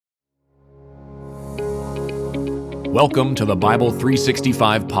Welcome to the Bible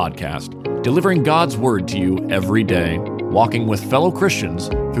 365 podcast, delivering God's Word to you every day, walking with fellow Christians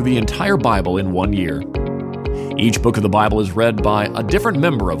through the entire Bible in 1 year. Each book of the Bible is read by a different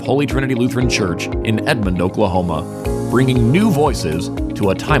member of Holy Trinity Lutheran Church in Edmond, Oklahoma, bringing new voices to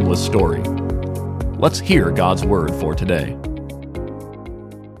a timeless story. Let's hear God's Word for today.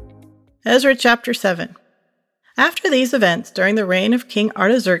 Ezra chapter 7. After these events, during the reign of King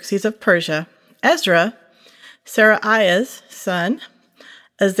Artaxerxes of Persia, Ezra, Seraiah's son,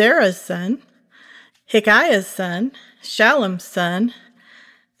 Azariah's son, Hilkiah's son, Shallum's son,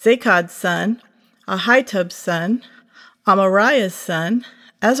 Zakad's son, Ahitub's son, Amariah's son,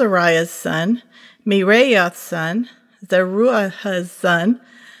 Azariah's son, Meraioth's son, Zeruah's son,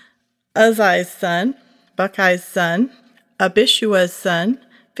 Uzziah's son, Bucai's son, Abishua's son,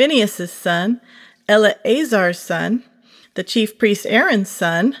 Phinehas's son, Eleazar's son, the chief priest Aaron's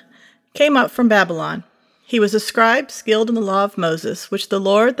son, came up from Babylon. He was a scribe skilled in the law of Moses, which the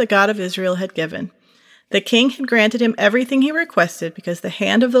Lord, the God of Israel, had given. The king had granted him everything he requested because the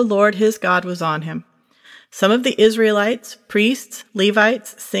hand of the Lord his God was on him. Some of the Israelites, priests,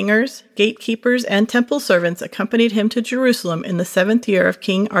 Levites, singers, gatekeepers, and temple servants accompanied him to Jerusalem in the 7th year of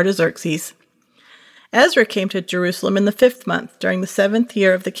King Artaxerxes. Ezra came to Jerusalem in the 5th month, during the 7th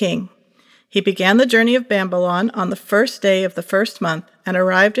year of the king. He began the journey of Babylon on the 1st day of the 1st month, and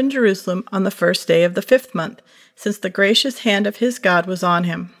arrived in Jerusalem on the 1st day of the 5th month, since the gracious hand of his God was on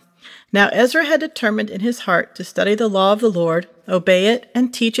him. Now Ezra had determined in his heart to study the law of the Lord, obey it,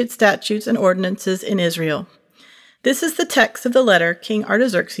 and teach its statutes and ordinances in Israel. This is the text of the letter King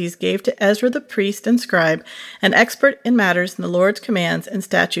Artaxerxes gave to Ezra the priest and scribe, an expert in matters in the Lord's commands and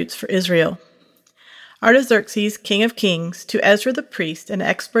statutes for Israel. Artaxerxes, king of kings, to Ezra the priest, an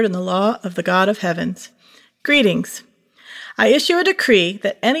expert in the law of the God of heavens. Greetings. I issue a decree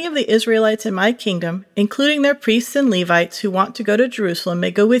that any of the Israelites in my kingdom, including their priests and Levites who want to go to Jerusalem, may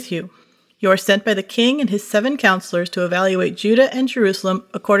go with you. You are sent by the king and his 7 counselors to evaluate Judah and Jerusalem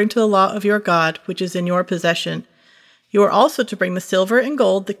according to the law of your God, which is in your possession. You are also to bring the silver and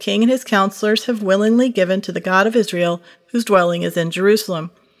gold the king and his counselors have willingly given to the God of Israel, whose dwelling is in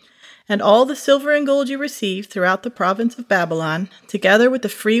Jerusalem. And all the silver and gold you receive throughout the province of Babylon, together with the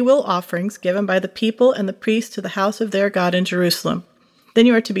freewill offerings given by the people and the priests to the house of their God in Jerusalem. Then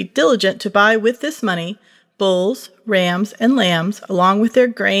you are to be diligent to buy with this money bulls, rams, and lambs, along with their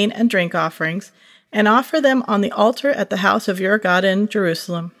grain and drink offerings, and offer them on the altar at the house of your God in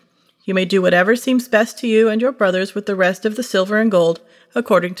Jerusalem. You may do whatever seems best to you and your brothers with the rest of the silver and gold,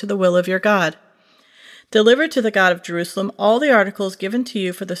 according to the will of your God. Deliver to the God of Jerusalem all the articles given to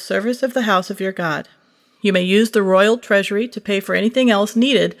you for the service of the house of your God. You may use the royal treasury to pay for anything else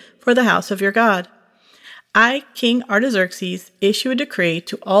needed for the house of your God. I, King Artaxerxes, issue a decree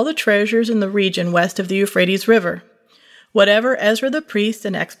to all the treasurers in the region west of the Euphrates River. Whatever Ezra the priest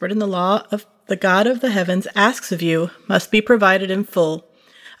and expert in the law of the God of the heavens asks of you must be provided in full,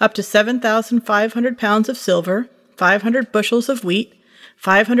 up to 7,500 pounds of silver, 500 bushels of wheat,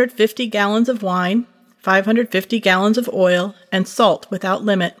 550 gallons of wine, 550 gallons of oil, and salt without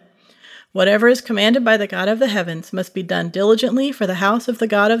limit. Whatever is commanded by the God of the heavens must be done diligently for the house of the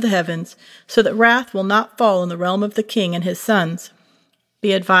God of the heavens, so that wrath will not fall in the realm of the king and his sons.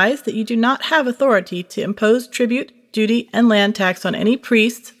 Be advised that you do not have authority to impose tribute, duty, and land tax on any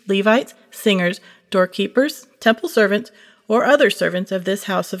priests, Levites, singers, doorkeepers, temple servants, or other servants of this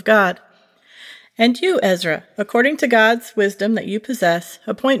house of God. And you, Ezra, according to God's wisdom that you possess,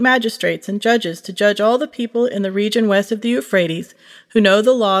 appoint magistrates and judges to judge all the people in the region west of the Euphrates, who know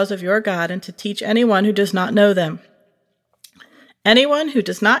the laws of your God, and to teach anyone who does not know them. Anyone who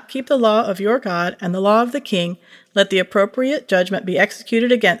does not keep the law of your God and the law of the king, let the appropriate judgment be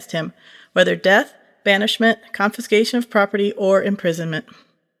executed against him, whether death, banishment, confiscation of property, or imprisonment.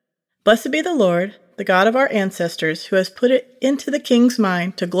 Blessed be the Lord, the God of our ancestors, who has put it into the king's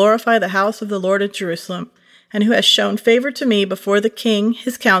mind to glorify the house of the Lord at Jerusalem, and who has shown favor to me before the king,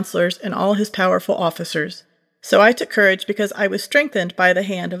 his counselors, and all his powerful officers. So I took courage because I was strengthened by the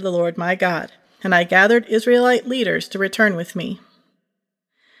hand of the Lord my God, and I gathered Israelite leaders to return with me.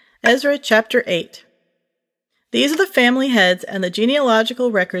 Ezra chapter 8. These are the family heads and the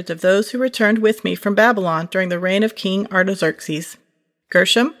genealogical records of those who returned with me from Babylon during the reign of King Artaxerxes.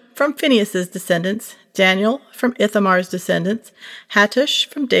 Gershom, from Phinehas's descendants, Daniel from Ithamar's descendants, Hattush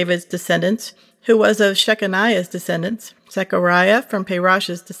from David's descendants, who was of Shechaniah's descendants, Zechariah from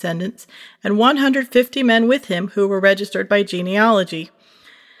Parosh's descendants, and 150 men with him who were registered by genealogy.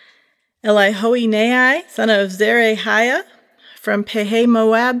 Elihoenai, son of Zerahiah, from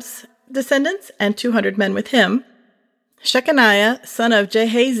Pahamoab's descendants, and 200 men with him. Shechaniah, son of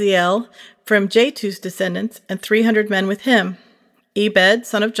Jehaziel, from Jetu's descendants, and 300 men with him. Ebed,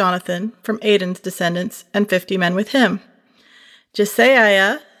 son of Jonathan, from Aidan's descendants, and 50 men with him.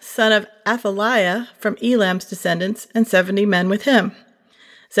 Jesaiah, son of Athaliah, from Elam's descendants, and 70 men with him.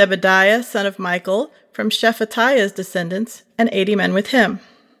 Zebediah, son of Michael, from Shephatiah's descendants, and 80 men with him.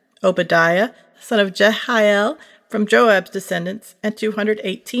 Obadiah, son of Jehiel, from Joab's descendants, and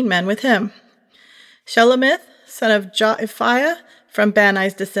 218 men with him. Shelomith, son of Jaaphiah, from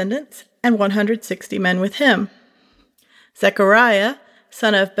Bani's descendants, and 160 men with him. Zechariah,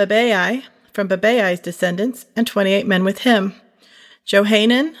 son of Bebai, from Babai's descendants, and 28 men with him.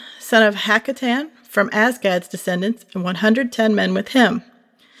 Johanan, son of Hakatan, from Asgad's descendants, and 110 men with him.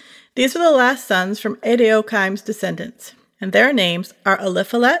 These are the last sons from Adiochim's descendants, and their names are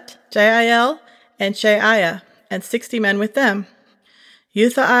Eliphalet, Jael, and Shaiah, and 60 men with them.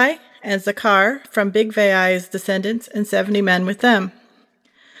 Uthai and Zakar from Bigvai's descendants, and 70 men with them.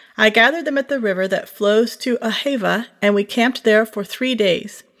 I gathered them at the river that flows to Ahava, and we camped there for 3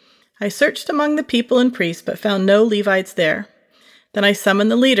 days. I searched among the people and priests, but found no Levites there. Then I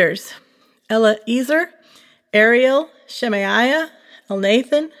summoned the leaders, Eleazar, Ariel, Shemaiah,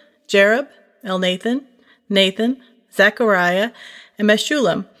 Elnathan, Jerub, Elnathan, Nathan, Zechariah, and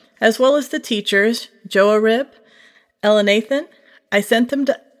Meshullam, as well as the teachers, Joarib, Elnathan. I sent them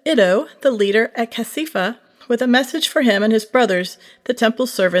to Iddo, the leader at Cassipha, with a message for him and his brothers, the temple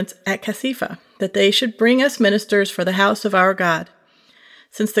servants at Cassipha, that they should bring us ministers for the house of our God.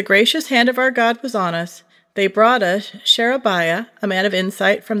 Since the gracious hand of our God was on us, they brought us Sherebiah, a man of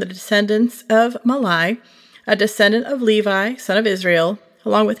insight from the descendants of Malai, a descendant of Levi, son of Israel,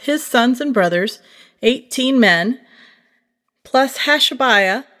 along with his sons and brothers, 18 men, plus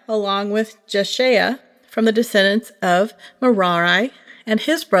Hashabiah, along with Jeshaiah, from the descendants of Merari, and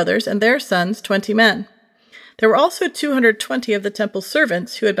his brothers and their sons, 20 men. There were also 220 of the temple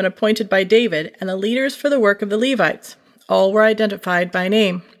servants who had been appointed by David, and the leaders for the work of the Levites. All were identified by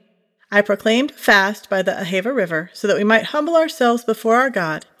name. I proclaimed fast by the Ahava River, so that we might humble ourselves before our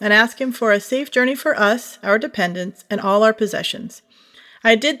God, and ask him for a safe journey for us, our dependents, and all our possessions.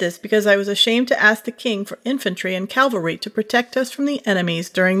 I did this because I was ashamed to ask the king for infantry and cavalry to protect us from the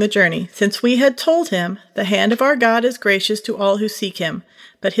enemies during the journey, since we had told him, "The hand of our God is gracious to all who seek him,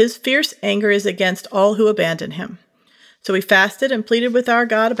 but his fierce anger is against all who abandon him." So we fasted and pleaded with our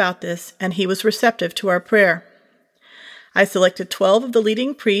God about this, and he was receptive to our prayer. I selected 12 of the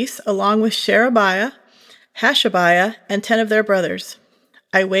leading priests, along with Sherebiah, Hashabiah, and 10 of their brothers.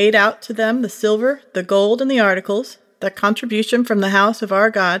 I weighed out to them the silver, the gold, and the articles, the contribution from the house of our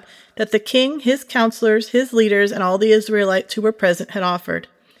God, that the king, his counselors, his leaders, and all the Israelites who were present had offered.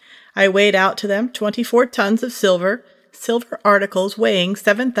 I weighed out to them 24 tons of silver articles weighing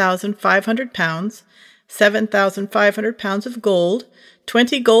 7,500 pounds, 7,500 pounds of gold,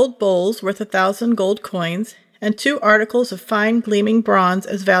 20 gold bowls worth 1,000 gold coins, and 2 articles of fine gleaming bronze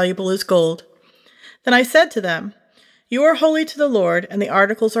as valuable as gold. Then I said to them, "You are holy to the Lord, and the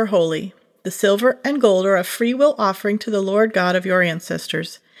articles are holy. The silver and gold are a free-will offering to the Lord God of your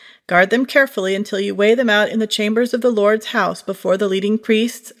ancestors. Guard them carefully until you weigh them out in the chambers of the Lord's house before the leading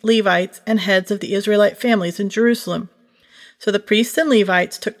priests, Levites, and heads of the Israelite families in Jerusalem." So the priests and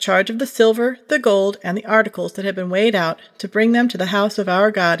Levites took charge of the silver, the gold, and the articles that had been weighed out to bring them to the house of our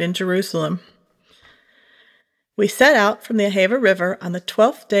God in Jerusalem. We set out from the Ahava River on the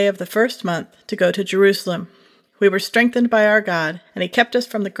 12th day of the first month to go to Jerusalem. We were strengthened by our God, and he kept us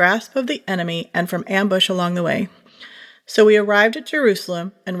from the grasp of the enemy and from ambush along the way. So we arrived at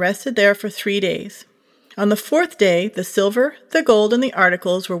Jerusalem and rested there for 3 days. On the 4th day, the silver, the gold, and the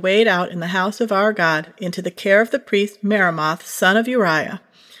articles were weighed out in the house of our God into the care of the priest Meremoth, son of Uriah.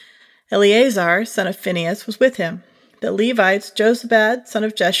 Eleazar, son of Phinehas, was with him. The Levites, Jozabad, son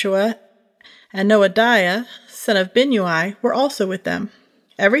of Jeshua, and Noadiah, son of Binnui, were also with them.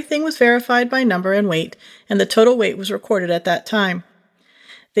 Everything was verified by number and weight, and the total weight was recorded at that time.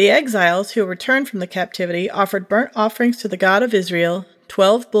 The exiles who returned from the captivity offered burnt offerings to the God of Israel,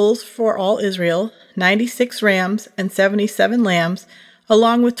 12 bulls for all Israel, 96 rams, and 77 lambs,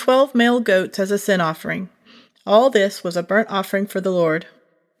 along with 12 male goats as a sin offering. All this was a burnt offering for the Lord.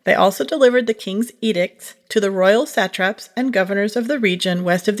 They also delivered the king's edicts to the royal satraps and governors of the region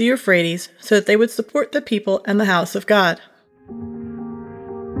west of the Euphrates, so that they would support the people and the house of God.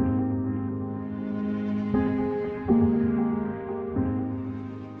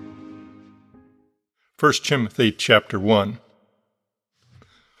 First Timothy chapter 1.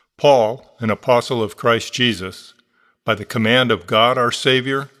 Paul, an apostle of Christ Jesus, by the command of God our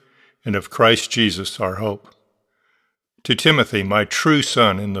Savior, and of Christ Jesus our hope. To Timothy, my true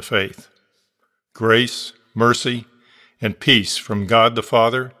son in the faith, grace, mercy, and peace from God the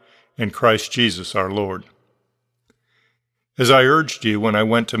Father and Christ Jesus our Lord. As I urged you when I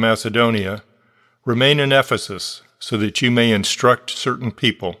went to Macedonia, remain in Ephesus so that you may instruct certain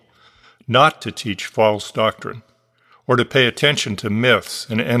people not to teach false doctrine or to pay attention to myths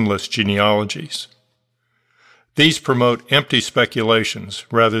and endless genealogies. These promote empty speculations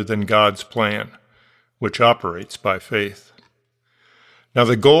rather than God's plan, which operates by faith. Now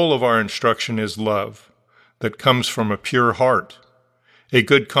the goal of our instruction is love that comes from a pure heart, a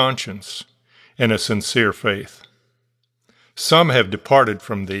good conscience, and a sincere faith. Some have departed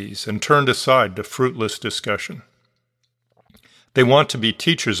from these and turned aside to fruitless discussion. They want to be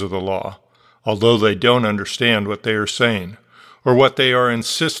teachers of the law, although they don't understand what they are saying or what they are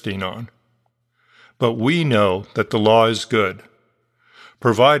insisting on. But we know that the law is good,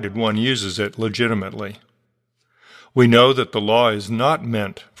 provided one uses it legitimately. We know that the law is not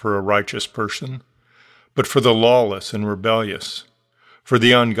meant for a righteous person, but for the lawless and rebellious, for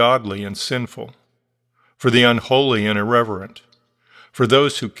the ungodly and sinful, for the unholy and irreverent, for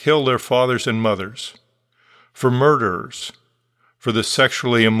those who kill their fathers and mothers, for murderers, for the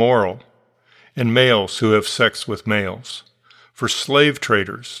sexually immoral, and males who have sex with males, for slave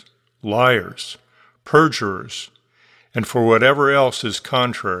traders, liars, perjurers, and for whatever else is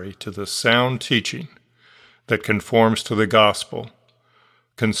contrary to the sound teaching that conforms to the gospel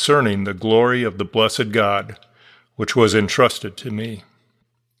concerning the glory of the blessed God, which was entrusted to me.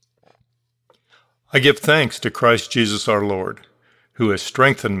 I give thanks to Christ Jesus our Lord, who has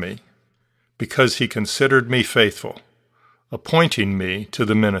strengthened me, because he considered me faithful, appointing me to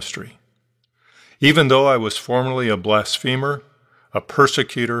the ministry. Even though I was formerly a blasphemer, a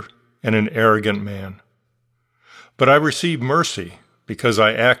persecutor, and an arrogant man. But I received mercy because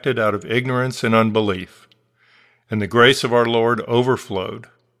I acted out of ignorance and unbelief, and the grace of our Lord overflowed,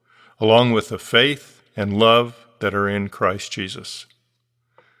 along with the faith and love that are in Christ Jesus.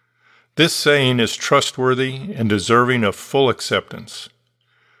 This saying is trustworthy and deserving of full acceptance.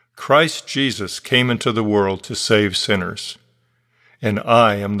 Christ Jesus came into the world to save sinners, and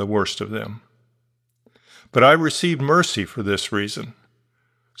I am the worst of them. But I received mercy for this reason,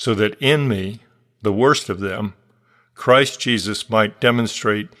 so that in me, the worst of them, Christ Jesus might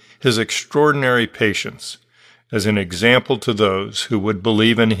demonstrate his extraordinary patience as an example to those who would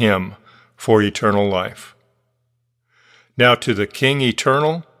believe in him for eternal life. Now to the King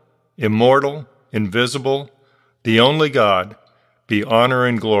eternal, immortal, invisible, the only God, be honor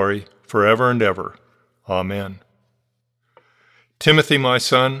and glory forever and ever. Amen. Timothy, my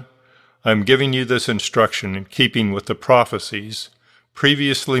son, I am giving you this instruction in keeping with the prophecies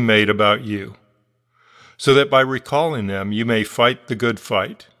previously made about you, so that by recalling them you may fight the good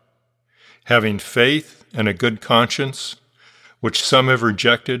fight, having faith and a good conscience, which some have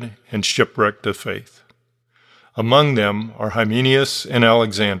rejected and shipwrecked the faith. Among them are Hymenaeus and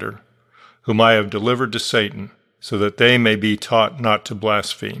Alexander, whom I have delivered to Satan, so that they may be taught not to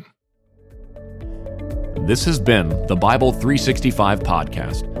blaspheme. This has been the Bible 365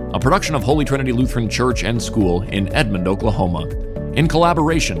 podcast, a production of Holy Trinity Lutheran Church and School in Edmond, Oklahoma, in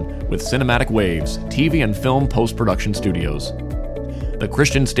collaboration with Cinematic Waves TV and Film Post-Production Studios. The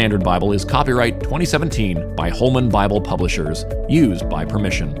Christian Standard Bible is copyright 2017 by Holman Bible Publishers, used by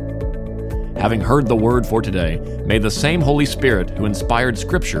permission. Having heard the word for today, may the same Holy Spirit who inspired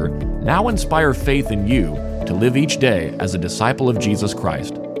Scripture now inspire faith in you to live each day as a disciple of Jesus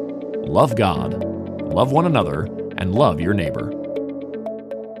Christ. Love God, love one another, and love your neighbor.